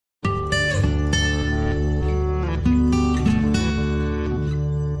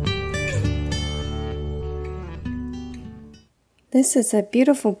This is a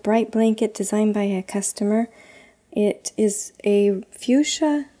beautiful bright blanket designed by a customer. It is a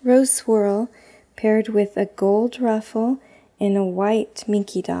fuchsia rose swirl paired with a gold ruffle and a white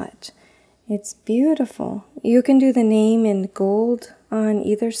minky dot. It's beautiful. You can do the name in gold on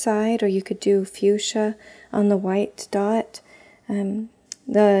either side, or you could do fuchsia on the white dot.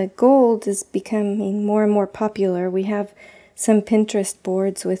 The gold is becoming more and more popular. We have some Pinterest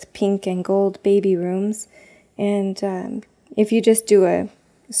boards with pink and gold baby rooms, and if you just do a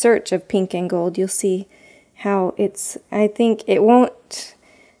search of pink and gold, you'll see how I think it won't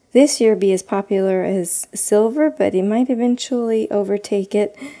this year be as popular as silver, but it might eventually overtake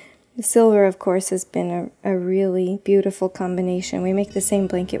it. The silver, of course, has been a really beautiful combination. We make the same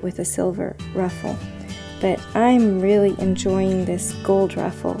blanket with a silver ruffle, but I'm really enjoying this gold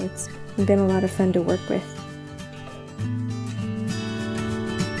ruffle. It's been a lot of fun to work with.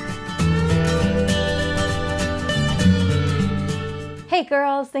 Hey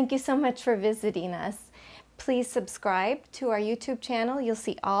girls, thank you so much for visiting us. Please subscribe to our YouTube channel. You'll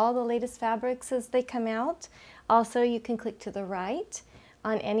see all the latest fabrics as they come out. Also, you can click to the right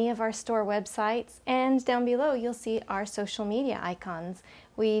on any of our store websites, and down below you'll see our social media icons.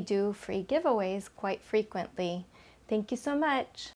 We do free giveaways quite frequently. Thank you so much.